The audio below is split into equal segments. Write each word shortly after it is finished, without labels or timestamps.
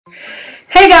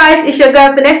Hey guys, it's your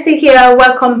girl Vanessa here.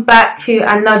 Welcome back to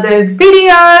another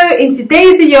video. In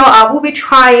today's video, I will be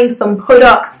trying some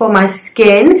products for my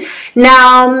skin.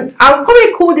 Now, I'll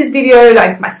probably call this video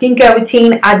like my skincare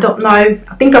routine. I don't know.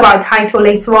 I'll think about a title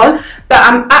later on. But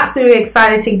I'm absolutely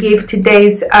excited to give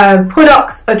today's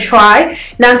products a try.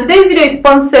 Now, today's video is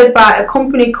sponsored by a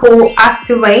company called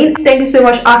Asterain. Thank you so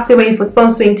much, Asterain, for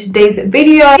sponsoring today's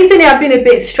video. Recently, I've been a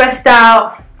bit stressed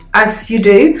out, as you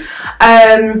do.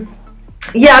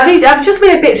 Yeah, I've just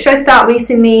been a bit stressed out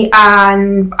recently,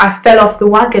 and I fell off the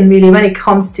wagon really when it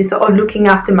comes to sort of looking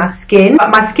after my skin.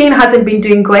 But my skin hasn't been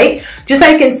doing great. Just so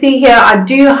you can see here, I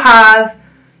do have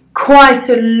quite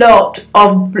a lot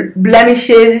of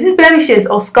blemishes. Is this blemishes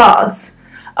or scars?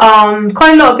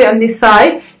 Quite a lot of it on this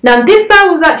side. Now this side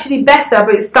was actually better,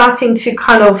 but it's starting to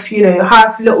kind of, you know,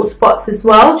 have little spots as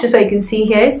well. Just so you can see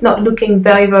here, it's not looking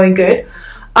very good.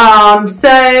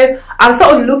 So I'm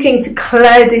sort of looking to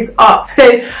clear this up. So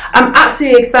I'm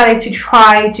absolutely excited to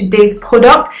try today's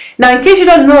product. Now, in case you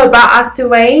don't know about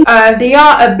Asterain, they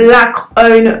are a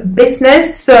black-owned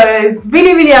business, so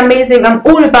really amazing. I'm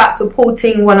all about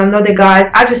supporting one another, guys.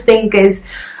 I just think is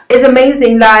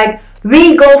amazing. Like,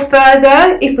 we go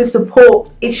further if we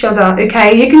support each other.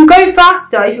 Okay, you can go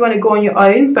faster if you want to go on your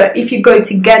own, but if you go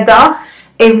together,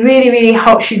 it really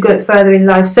helps you go further in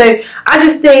life. So I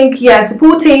just think, yeah,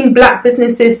 supporting black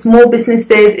businesses, small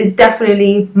businesses is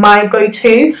definitely my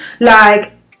go-to.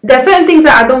 Like, there are certain things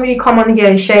that I don't really come on here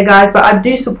and share, guys, but I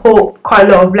do support quite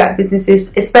a lot of black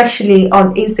businesses, especially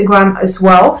on Instagram as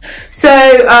well. So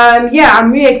yeah,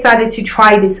 I'm really excited to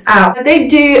try this out. They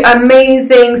do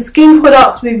amazing skin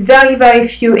products with very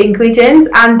few ingredients,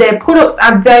 and their products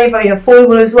are very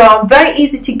affordable as well, very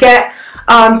easy to get.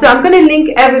 So I'm going to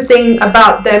link everything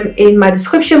about them in my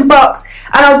description box,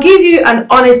 and I'll give you an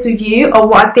honest review of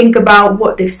what I think about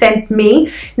what they've sent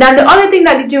me. Now, the other thing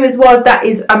that they do as well that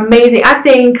is amazing, I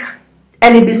think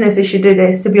any business should do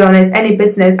this, to be honest. Any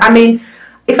business. I mean,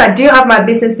 if I do have my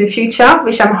business in the future,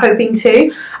 which I'm hoping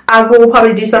to, I will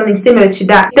probably do something similar to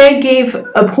that. They give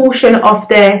a portion of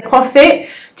their profit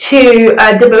to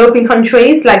developing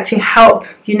countries, like to help,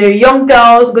 you know, young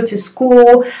girls go to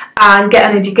school and get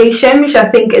an education, which I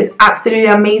think is absolutely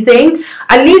amazing.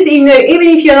 At least, you know, even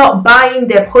if you're not buying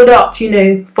their product, you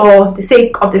know, for the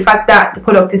sake of the fact that the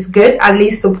product is good, at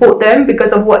least support them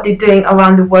because of what they're doing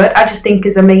around the world. I just think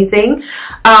is amazing.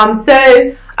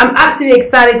 So I'm absolutely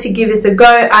excited to give this a go,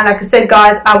 and like I said,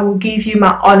 guys, I will give you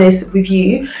my honest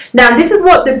review. Now, this is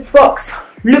what the box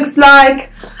looks like.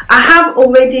 I have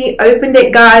already opened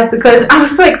it, guys, because I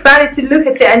was so excited to look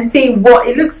at it and see what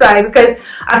it looks like, because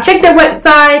I checked their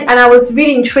website and I was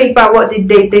really intrigued by what they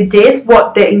did,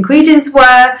 what the ingredients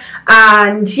were,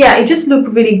 and yeah, it just looked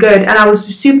really good, and I was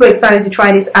super excited to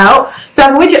try this out. So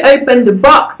I've already opened the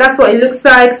box. That's what it looks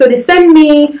like. So they sent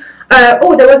me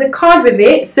oh, there was a card with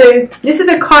it. So this is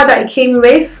a card that it came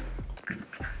with,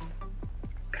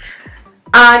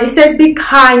 and it said, be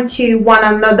kind to one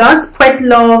another, spread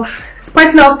love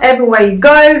everywhere you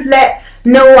go, let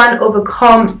no one ever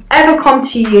come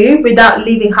to you without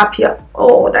leaving happier.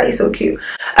 Oh, that is so cute.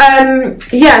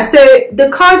 Yeah, so the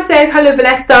card says, hello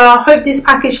Vanessa, hope this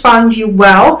package found you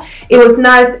well. It was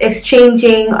nice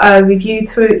exchanging with you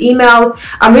through emails.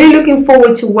 I'm really looking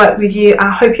forward to work with you. I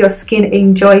hope your skin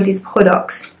enjoyed these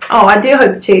products. Oh, I do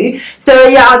hope to. So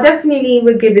yeah, I'll definitely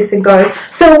will give this a go.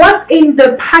 So what's in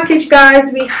the package,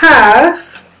 guys? We have,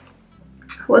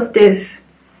 what's this?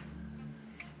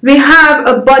 We have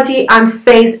a body and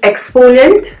face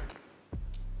exfoliant.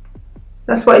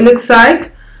 That's what it looks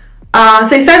like. So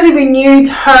it says it renew,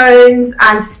 tones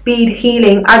and speed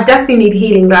healing. I definitely need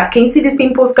healing. Like, can you see these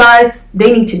pimples, guys?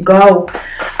 They need to go.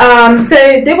 So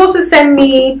they've also sent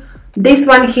me this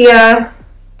one here,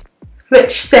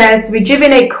 which says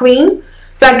rejuvenate cream.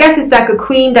 So I guess it's like a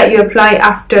cream that you apply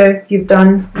after you've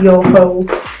done your whole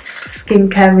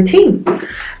skincare routine.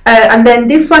 And then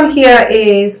this one here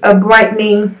is a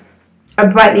brightening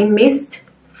mist.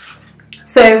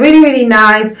 So really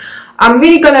nice. I'm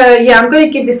gonna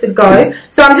give this a go.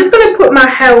 So I'm just gonna put my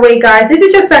hair away, guys. This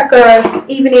is just like a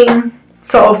evening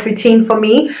sort of routine for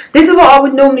me. This is what I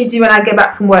would normally do when I get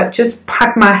back from work. Just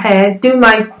pack my hair, do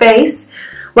my face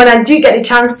when I do get the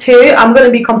chance to. I'm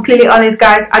gonna be completely honest,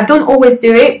 guys, I don't always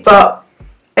do it, but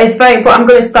it's very important. I'm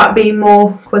going to start being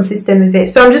more consistent with it.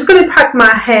 So I'm just going to pack my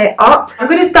hair up. I'm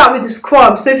going to start with the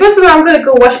scrub. So first of all, I'm going to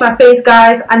go wash my face,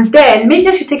 guys, and then maybe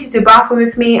I should take it to the bathroom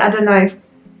with me. I don't know.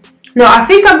 No, I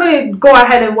think I'm going to go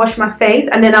ahead and wash my face,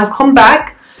 and then I'll come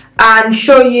back and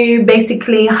show you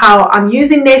basically how I'm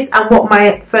using this and what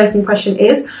my first impression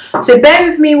is. So bear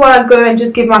with me while I go and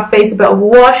just give my face a bit of a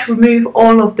wash, remove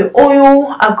all of the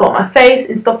oil I've got on my face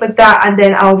and stuff like that, and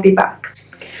then I'll be back.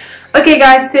 Okay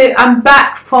guys, so I'm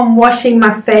back from washing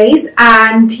my face,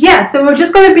 and yeah, so we're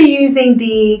just going to be using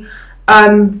the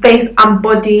face and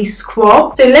body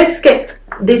scrub. So let's get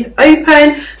this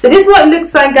open. So this is what it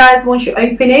looks like, guys, once you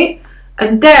open it.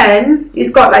 And then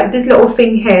it's got like this little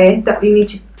thing here that we need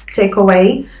to take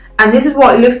away, and this is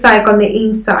what it looks like on the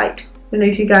inside. I don't know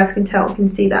if you guys can tell, can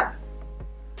see that.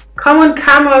 Come on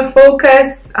camera,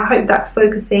 focus. I hope that's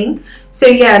focusing. So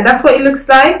yeah, that's what it looks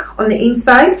like on the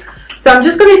inside. So I'm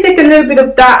just going to take a little bit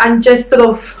of that and just sort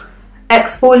of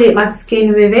exfoliate my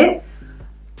skin with it.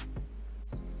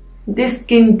 This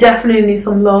skin definitely needs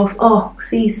some love. Oh,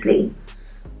 seriously,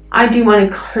 I do want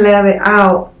to clear it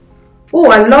out. Oh,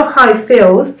 I love how it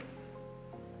feels.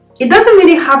 It doesn't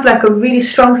really have like a really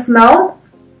strong smell.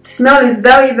 The smell is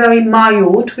very, very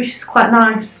mild, which is quite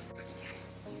nice.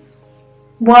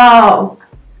 Wow,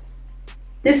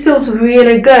 this feels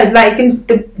really good. Like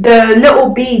the little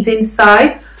beads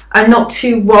inside are not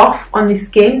too rough on the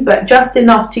skin, but just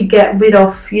enough to get rid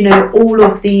of, you know, all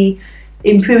of the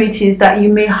impurities that you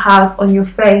may have on your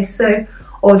face. So,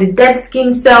 or the dead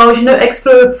skin cells, you know,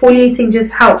 exfoliating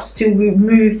just helps to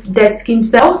remove dead skin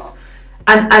cells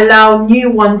and allow new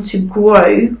ones to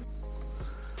grow.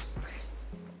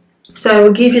 So it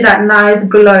will give you that nice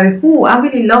glow. Oh, I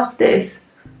really love this.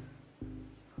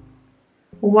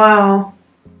 Wow,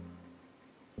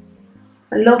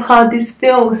 I love how this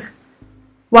feels.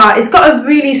 Wow, it's got a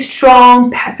really strong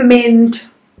peppermint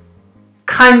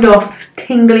kind of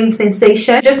tingling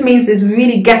sensation. It just means it's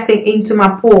really getting into my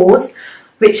pores,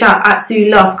 which I absolutely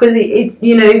love, because it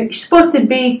you know, it's supposed to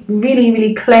be really,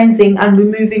 really cleansing and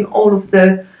removing all of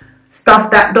the stuff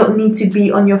that don't need to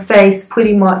be on your face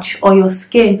pretty much, or your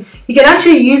skin. You can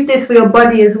actually use this for your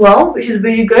body as well, which is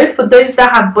really good for those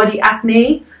that have body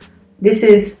acne. This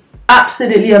is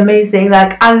absolutely amazing.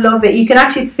 Like, I love it. You can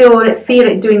actually feel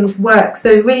it doing this work. So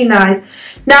really nice.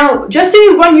 Now, just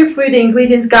to run you through the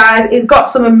ingredients, guys, it's got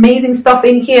some amazing stuff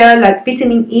in here, like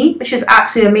vitamin E, which is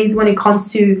absolutely amazing when it comes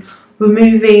to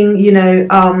removing, you know,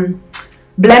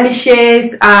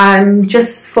 blemishes and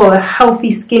just for a healthy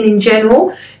skin in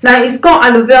general. Now, it's got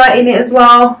aloe vera in it as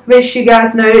well, which you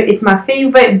guys know is my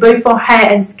favorite, both for hair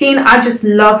and skin. I just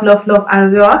love aloe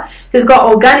vera. It's got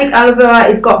organic aloe vera,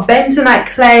 it's got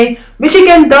bentonite clay, which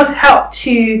again does help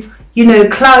to, you know,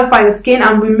 clarify your skin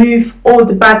and remove all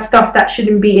the bad stuff that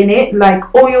shouldn't be in it,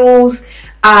 like oils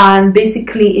and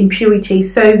basically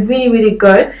impurities. So really, really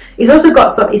good. It's also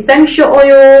got some essential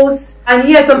oils and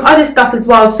yeah, some other stuff as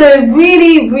well. So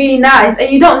really, really nice, and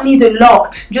you don't need a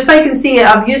lot. Just so you can see,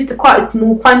 I've used quite a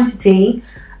small quantity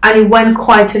and it went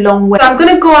quite a long way. So I'm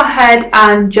going to go ahead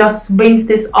and just rinse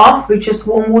this off with just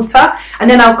warm water, and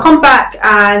then I'll come back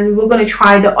and we're going to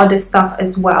try the other stuff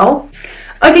as well.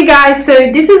 Okay guys,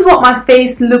 so this is what my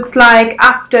face looks like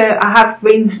after I have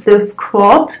rinsed the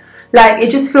scrub. Like, it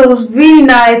just feels really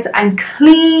nice and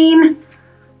clean.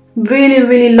 Really,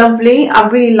 really lovely. I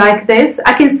really like this.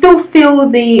 I can still feel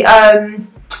the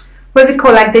what's it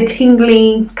called, like the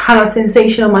tingling kind of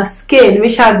sensation on my skin,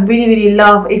 which I really, really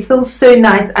love. It feels so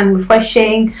nice and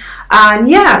refreshing, and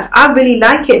yeah, I really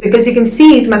like it because you can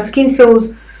see my skin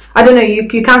feels, I don't know, you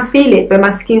can't feel it, but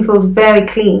my skin feels very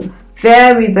clean,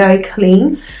 very, very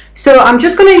clean. So I'm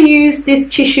just going to use this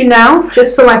tissue now,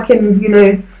 just so I can, you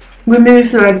know,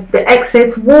 remove like the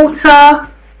excess water,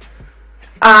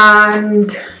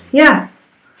 and yeah,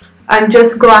 and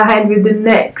just go ahead with the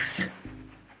next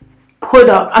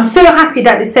product. I'm so happy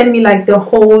that they sent me like the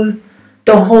whole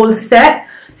set.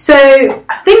 So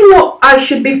I think what I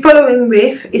should be following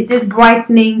with is this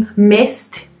brightening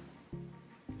mist.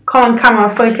 Come on camera,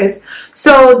 focus.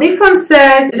 So this one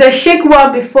says, it's a shake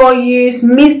well before use,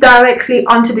 mist directly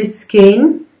onto the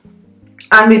skin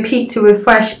and repeat to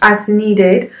refresh as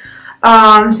needed.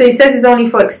 So it says it's only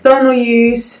for external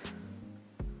use.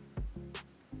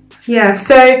 Yeah,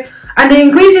 so, and the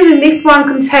ingredients in this one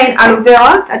contain aloe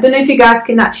vera. I don't know if you guys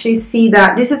can actually see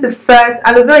that. This is the first,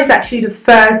 aloe vera is actually the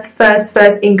first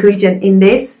ingredient in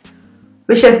this,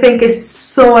 which I think is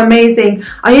so amazing.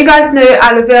 And you guys know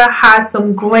aloe vera has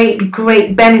some great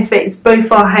benefits both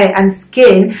for hair and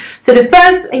skin. So the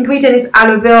first ingredient is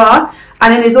aloe vera,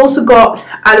 and then it's also got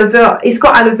aloe vera, it's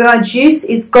got aloe vera juice,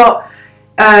 it's got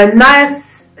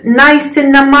niacinamide.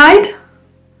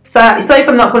 Sorry if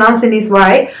I'm not pronouncing this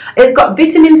right. It's got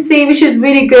vitamin C, which is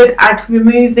really good at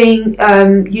removing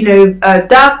you know,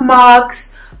 dark marks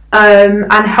and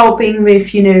helping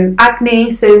with, you know,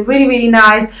 acne. So really, really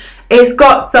nice. It's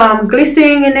got some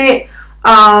glycerin in it,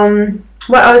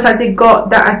 What else has it got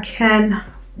that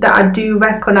I do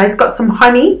recognize? It's got some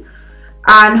honey,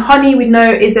 and honey we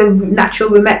know is a natural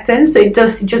humectant, so it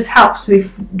just helps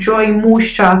with drawing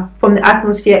moisture from the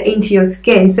atmosphere into your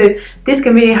skin. So this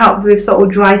can really help with sort of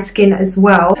dry skin as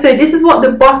well. So this is what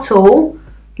the bottle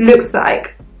looks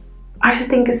like. I just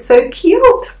think it's so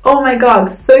cute. Oh my god,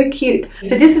 so cute.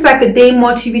 So this is like a day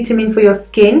multivitamin for your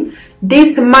skin.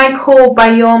 This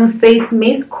microbiome face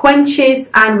mist quenches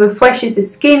and refreshes the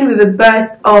skin with a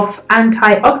burst of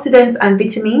antioxidants and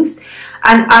vitamins.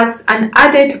 And as an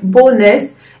added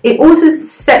bonus, it also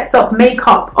sets up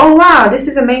makeup. Oh wow, this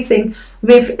is amazing.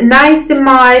 With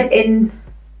niacinamide and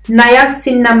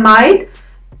niacinamide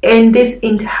in this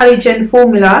intelligent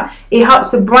formula, it helps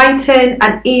to brighten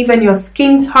and even your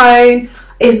skin tone.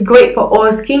 It's great for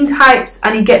all skin types,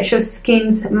 and it gets your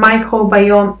skin's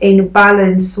microbiome in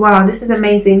balance. Wow, this is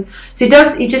amazing. So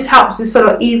it just helps to sort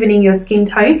of evening your skin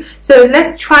tone. So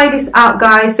let's try this out,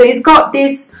 guys. So it's got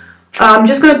this, I'm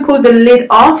just going to pull the lid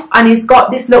off, and it's got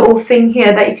this little thing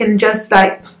here that you can just,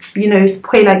 like, you know,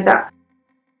 spray like that.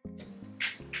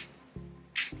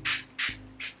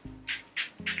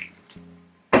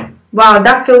 Wow,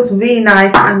 that feels really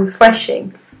nice and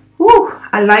refreshing. Woo,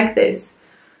 I like this.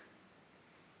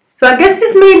 So I guess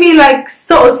this may be like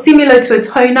sort of similar to a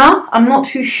toner. I'm not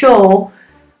too sure,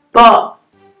 but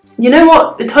you know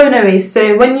what the toner is.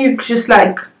 So when you just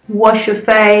like wash your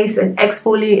face and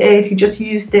exfoliate, you just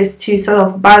use this to sort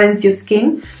of balance your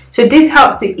skin. So this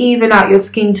helps to even out your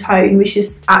skin tone, which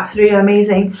is absolutely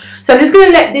amazing. So I'm just going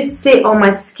to let this sit on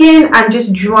my skin and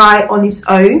just dry on its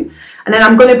own. And then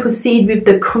I'm going to proceed with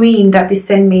the cream that they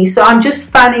sent me. So I'm just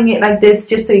fanning it like this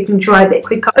just so it can dry a bit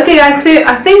quicker. Okay guys, so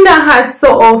I think that has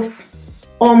sort of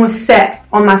almost set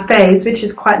on my face, which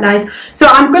is quite nice. So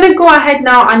I'm going to go ahead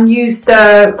now and use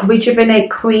the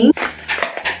Rejuvenate cream.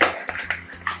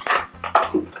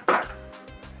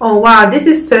 Oh wow, this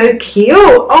is so cute.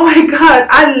 Oh my god,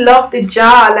 I love the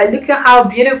jar. Like, look at how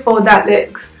beautiful that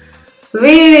looks.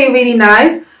 Really, really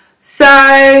nice.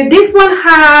 So this one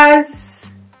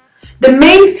has the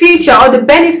main feature or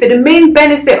the main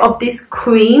benefit of this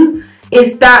cream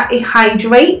is that it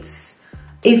hydrates,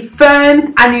 it firms,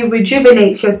 and it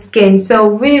rejuvenates your skin. So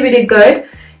really, really good.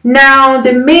 Now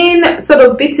the main sort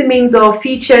of vitamins or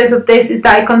features of this is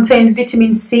that it contains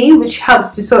vitamin C, which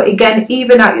helps to sort of again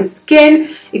even out your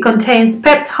skin. It contains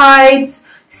peptides,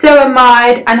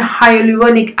 ceramide, and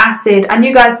hyaluronic acid, and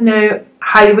you guys know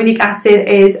hyaluronic acid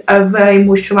is a very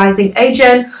moisturizing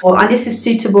agent, and this is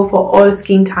suitable for all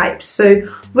skin types. So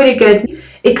really good.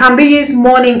 It can be used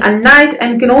morning and night,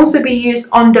 and can also be used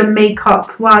under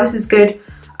makeup. Wow, this is good.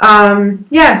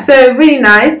 Yeah, so really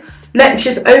nice. Let's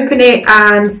just open it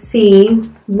and see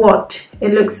what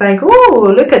it looks like.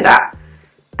 Oh, look at that.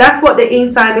 That's what the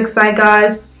inside looks like,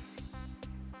 guys.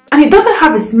 And it doesn't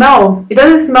have a smell. It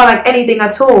doesn't smell like anything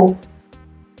at all.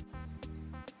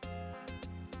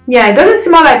 Yeah, it doesn't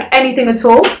smell like anything at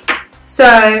all.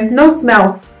 So no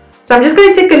smell. So I'm just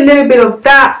going to take a little bit of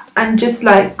that and just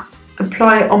like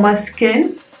apply it on my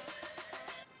skin.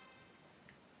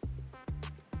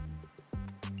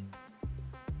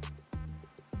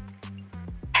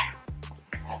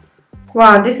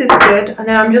 Wow, this is good. And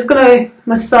then I'm just going to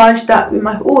massage that with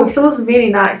my, oh, it feels really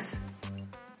nice.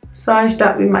 Massage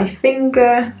that with my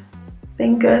fingers.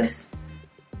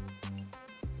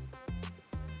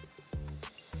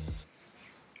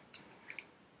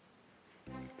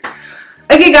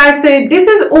 Okay guys, so this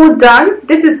is all done.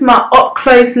 This is my up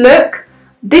close look.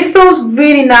 This feels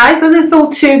really nice. Doesn't feel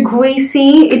too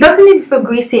greasy. It doesn't even feel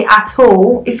greasy at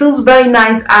all. It feels very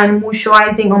nice and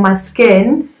moisturizing on my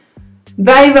skin.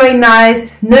 Very, very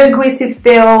nice. No greasy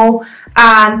feel,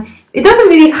 and it doesn't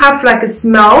really have like a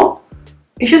smell.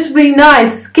 It's just really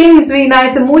nice. Skin is really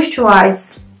nice and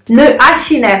moisturized. No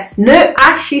ashiness. No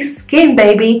ashy skin,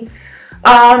 baby.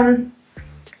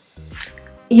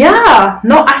 Yeah,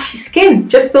 no ashy skin.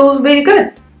 Just feels really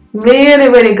good. Really,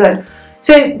 really good.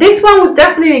 So this one will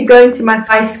definitely go into my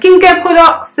skincare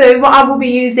products. So what I will be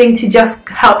using to just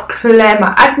help clear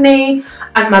my acne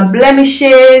and my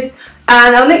blemishes.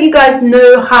 And I'll let you guys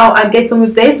know how I get on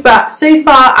with this, but so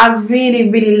far I really,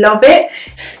 really love it.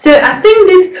 So I think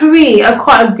these three are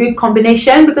quite a good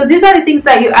combination, because these are the things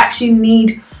that you actually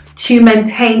need to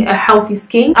maintain a healthy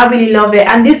skin. I really love it,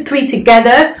 and these three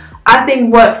together I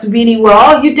think works really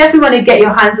well. You definitely want to get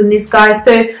your hands on this, guys.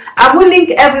 So I will link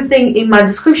everything in my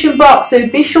description box, so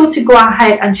be sure to go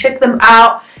ahead and check them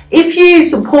out. If you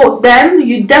support them,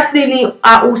 you definitely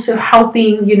are also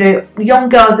helping, you know, young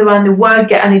girls around the world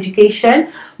get an education,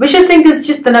 which I think is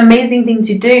just an amazing thing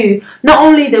to do. Not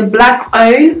only the black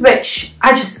owned, which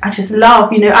I just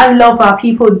love, you know, I love our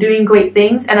people doing great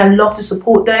things and I love to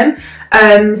support them.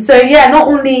 So yeah, not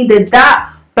only that,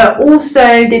 but also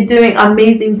they're doing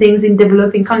amazing things in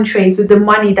developing countries with the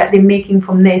money that they're making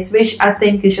from this, which I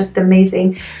think is just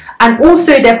amazing. And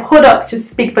also their products just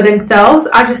speak for themselves.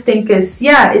 I just think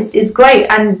it's great,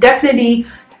 and definitely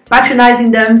patronizing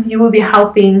them, you will be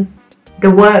helping the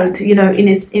world, you know,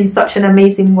 in such an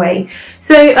amazing way.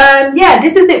 So yeah,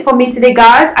 this is it for me today,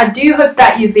 guys. I do hope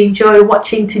that you've enjoyed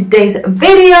watching today's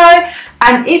video,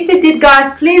 and if you did,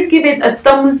 guys, please give it a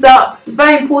thumbs up. It's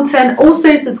very important.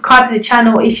 Also subscribe to the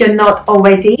channel if you're not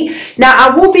already. Now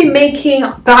I will be making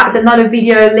perhaps another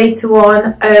video later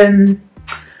on,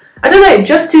 I don't know,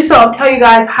 just to sort of tell you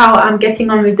guys how I'm getting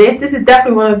on with this. This is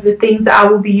definitely one of the things that I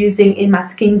will be using in my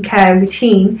skincare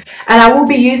routine, and I will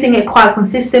be using it quite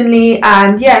consistently.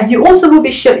 And yeah, you also will be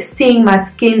seeing my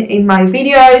skin in my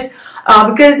videos,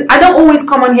 because I don't always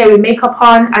come on here with makeup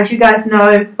on, as you guys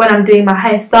know, when I'm doing my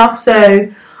hair stuff.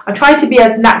 So I try to be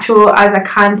as natural as I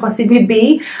can possibly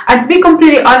be, and to be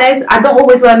completely honest, I don't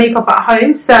always wear makeup at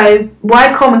home, so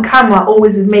why come on camera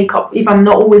always with makeup if I'm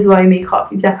not always wearing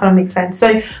makeup, if that kind of makes sense.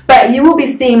 So but you will be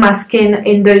seeing my skin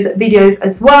in those videos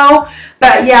as well.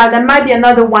 But yeah, there might be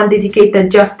another one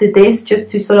dedicated just to this, just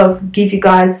to sort of give you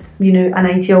guys, you know, an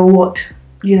idea of what,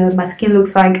 you know, my skin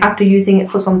looks like after using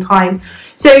it for some time.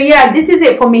 So yeah, this is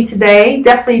it for me today.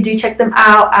 Definitely do check them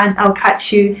out, and I'll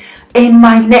catch you in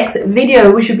my next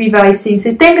video, which will be very soon.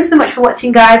 So thank you so much for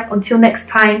watching, guys. Until next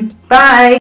time, bye.